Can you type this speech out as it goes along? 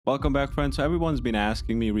Welcome back, friends. So everyone's been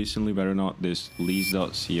asking me recently whether or not this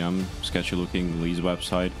Leads.cm sketchy looking leads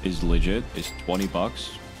website is legit. It's 20 bucks.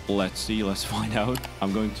 Let's see, let's find out.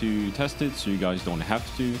 I'm going to test it so you guys don't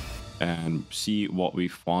have to and see what we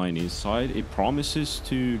find inside. It promises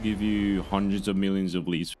to give you hundreds of millions of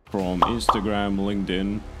leads from Instagram,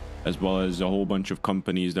 LinkedIn, as well as a whole bunch of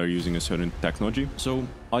companies that are using a certain technology. So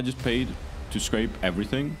I just paid to scrape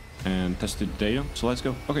everything and tested the data. So let's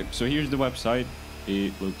go. Okay, so here's the website.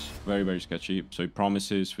 It looks very, very sketchy. So it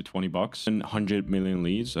promises for 20 bucks and 100 million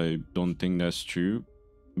leads. I don't think that's true,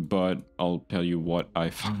 but I'll tell you what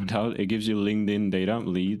I found out. It gives you LinkedIn data,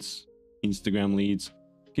 leads, Instagram leads,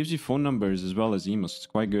 gives you phone numbers as well as emails. It's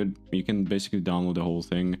quite good. You can basically download the whole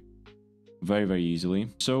thing very, very easily.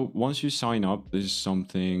 So once you sign up, this is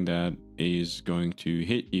something that is going to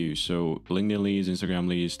hit you. So LinkedIn leads, Instagram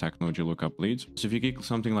leads, technology lookup leads. So if you click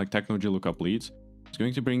something like technology lookup leads, it's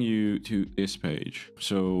going to bring you to this page.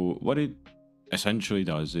 So what it essentially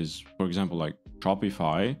does is, for example, like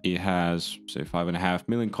Shopify, it has say 5.5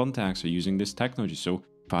 million contacts are using this technology. So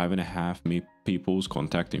 5.5 million people's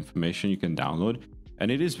contact information you can download. And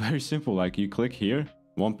it is very simple. Like you click here,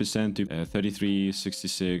 1% to 33,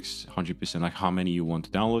 66, 100%, like how many you want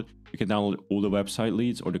to download. You can download all the website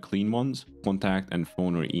leads or the clean ones, contact and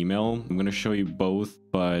phone or email. I'm going to show you both,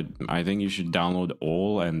 but I think you should download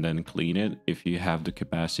all and then clean it if you have the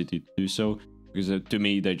capacity to do so. Because to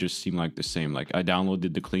me, they just seem like the same. Like I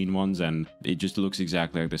downloaded the clean ones and it just looks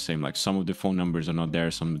exactly like the same. Like some of the phone numbers are not there,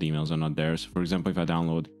 some of the emails are not there. So for example, if I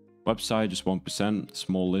download website, just 1%,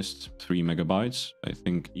 small list, 3 megabytes. I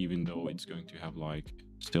think even though it's going to have like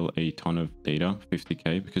still a ton of data,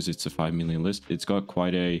 50k, because it's a 5 million list, it's got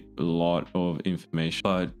quite a lot of information,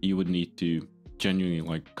 but you would need to genuinely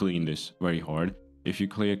like clean this very hard. If you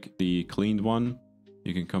click the cleaned one,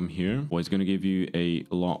 you can come here. Well, it's going to give you a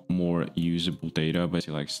lot more usable data, but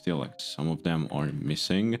like still like some of them are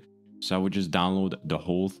missing. So I would just download the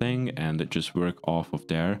whole thing and just work off of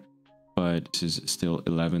there. But this is still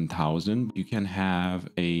 11,000. You can have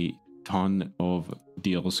a ton of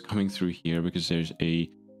deals coming through here because there's a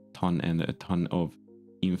ton and a ton of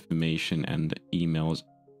information and emails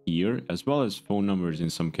here, as well as phone numbers in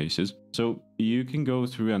some cases. So you can go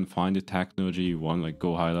through and find the technology you want. Like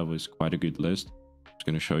GoHighLevel is quite a good list. I'm just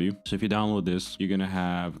going to show you. So if you download this, you're going to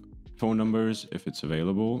have phone numbers if it's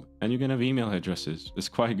available, and you're going to have email addresses. It's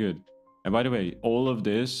quite good. And by the way, all of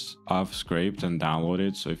this I've scraped and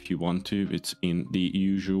downloaded. So if you want to, it's in the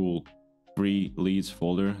usual free leads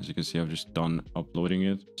folder. As you can see, I've just done uploading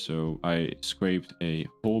it. So I scraped a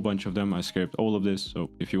whole bunch of them. I scraped all of this.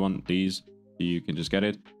 So if you want these, you can just get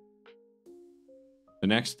it. The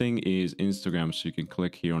next thing is Instagram. So you can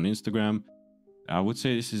click here on Instagram. I would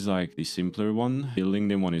say this is like the simpler one. The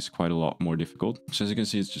LinkedIn one is quite a lot more difficult. So as you can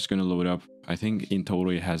see, it's just going to load up. I think in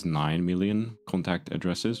total it has 9 million contact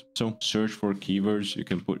addresses. So search for keywords. You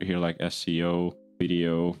can put here like SEO,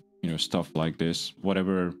 video, stuff like this,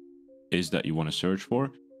 whatever is that you want to search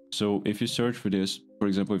for. So if you search for this, for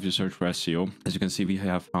example, if you search for SEO, as you can see, we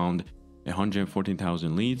have found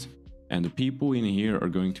 114,000 leads, and the people in here are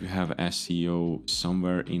going to have SEO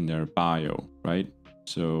somewhere in their bio, right?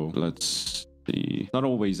 So let's see. Not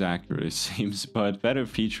always accurate, it seems, but better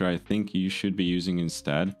feature I think you should be using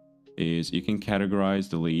instead is you can categorize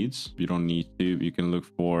the leads. You don't need to. You can look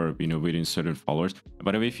for, within certain followers.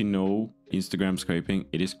 By the way, if you know Instagram scraping,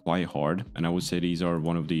 it is quite hard. And I would say these are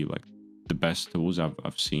one of the best tools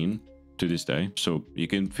I've seen to this day. So you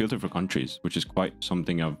can filter for countries, which is quite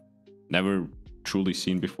something I've never truly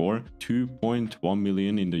seen before. 2.1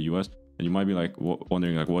 million in the US. And you might be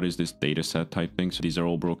wondering what is this data set type thing? So these are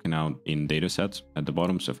all broken out in data sets at the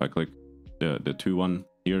bottom. So if I click the 2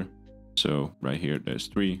 here, so right here, there's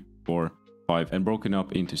 3, 4, 5, and broken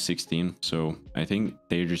up into 16. So I think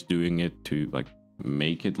they're just doing it to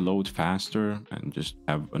make it load faster and just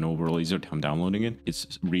have an overall easier time downloading it.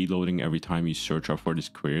 It's reloading every time you search up for this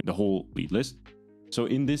query, the whole lead list. So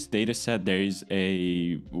in this data set, there is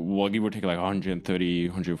give or take 130,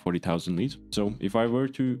 140,000 leads. So if I were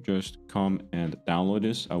to just come and download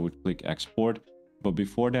this, I would click export. But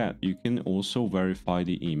before that, you can also verify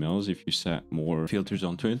the emails if you set more filters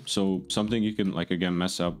onto it. So something you can again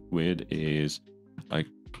mess up with is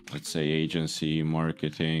let's say agency,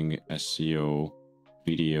 marketing, SEO,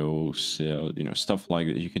 video, sale, stuff like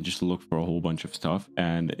that. You can just look for a whole bunch of stuff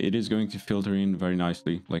and it is going to filter in very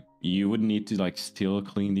nicely. You would need to still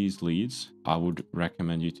clean these leads. I would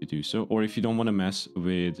recommend you to do so. Or if you don't want to mess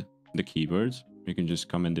with the keywords, you can just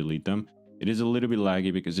come and delete them. It is a little bit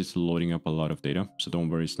laggy because it's loading up a lot of data. So don't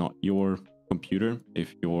worry, it's not your computer, if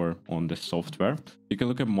you're on the software, you can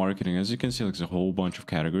look at marketing. As you can see, like, there's a whole bunch of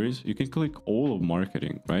categories. You can click all of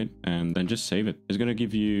marketing, right? And then just save it. It's going to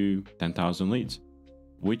give you 10,000 leads,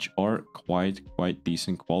 which are quite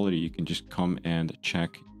decent quality. You can just come and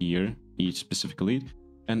check here each specific lead.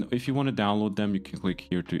 And if you want to download them, you can click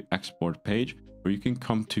here to export page, or you can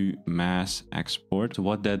come to mass export. So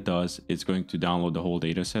what that does, it's going to download the whole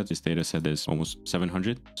data set. This data set is almost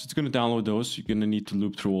 700. So it's going to download those. You're going to need to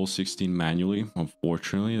loop through all 16 manually.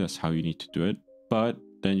 Unfortunately, that's how you need to do it. But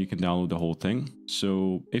then you can download the whole thing.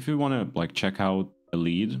 So if you want to like check out a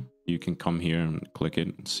lead, you can come here and click it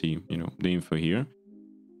and see, you know, the info here.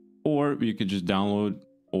 Or you could just download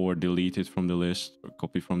or delete it from the list, or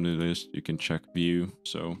copy from the list. You can check view.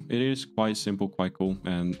 So it is quite simple, quite cool.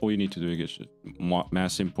 And all you need to do is just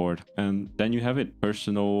mass import, and then you have it.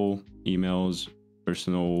 Personal emails,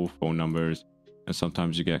 personal phone numbers, and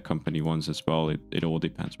sometimes you get company ones as well. It all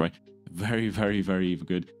depends, right? Very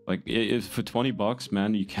good. Like, if for 20 bucks,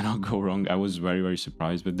 man, you cannot go wrong. I was very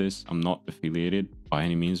surprised with this. I'm not affiliated by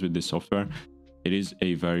any means with this software. It is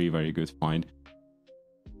a very good find.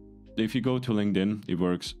 If you go to LinkedIn, it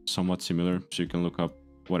works somewhat similar. So you can look up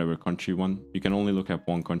whatever country you want. You can only look up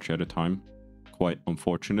one country at a time. Quite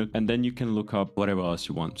unfortunate. And then you can look up whatever else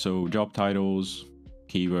you want. So job titles,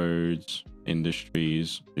 keywords,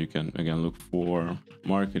 industries. You can again look for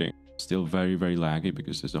marketing. Still very laggy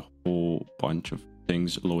because there's a whole bunch of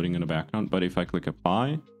things loading in the background. But if I click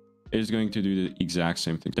apply, it's going to do the exact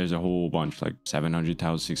same thing. There's a whole bunch, like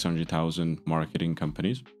 700,000, 600,000 marketing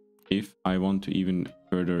companies. If I want to even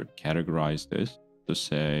further categorize this, to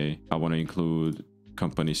say I want to include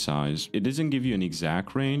company size, it doesn't give you an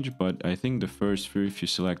exact range, but I think the first few, if you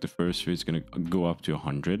select the first few, it's going to go up to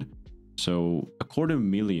 100. So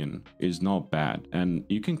 250,000 is not bad. And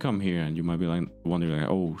you can come here and you might be like wondering, like,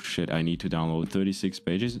 oh shit, I need to download 36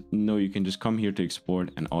 pages. No, you can just come here to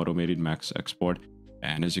export an automated max export.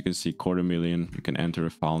 And as you can see, 250,000, you can enter a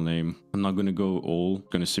file name. I'm not going to go all, I'm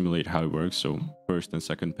going to simulate how it works. So first and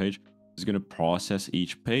second page is going to process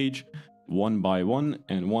each page one by one.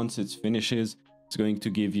 And once it finishes, it's going to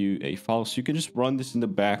give you a file. So you can just run this in the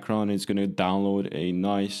background. It's going to download a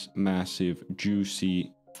nice, massive,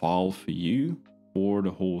 juicy file for you for the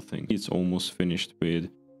whole thing. It's almost finished with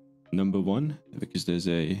number one because there's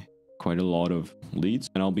quite a lot of leads,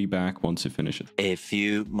 and I'll be back once it finishes. A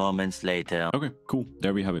few moments later. Okay, cool.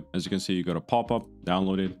 There we have it. As you can see, you got a pop-up,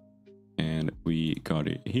 download it, and we got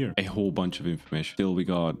it here. A whole bunch of information. Still, we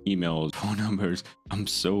got emails, phone numbers. I'm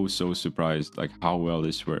so surprised like how well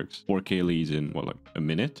this works. 4K leads in what, like a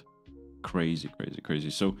minute? Crazy.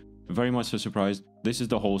 So very much so surprised. This is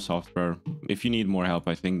the whole software. If you need more help,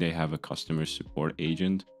 I think they have a customer support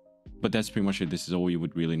agent, but that's pretty much it. This is all you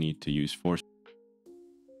would really need to use for.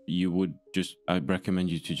 I'd recommend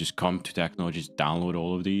you to just come to Technologies, download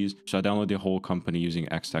all of these. So I downloaded the whole company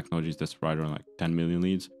using X Technologies. That's right around like 10 million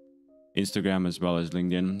leads. Instagram as well as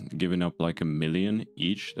LinkedIn, giving up like 1 million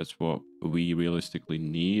each. That's what we realistically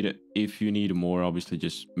need. If you need more, obviously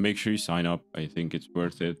just make sure you sign up. I think it's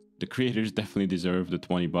worth it. The creators definitely deserve the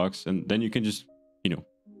 20 bucks. And then you can just, you know,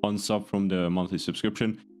 unsub from the monthly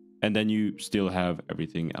subscription. And then you still have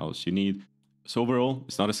everything else you need. So overall,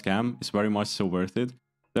 it's not a scam. It's very much so worth it.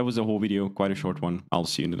 That was the whole video, quite a short one. I'll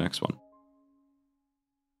see you in the next one.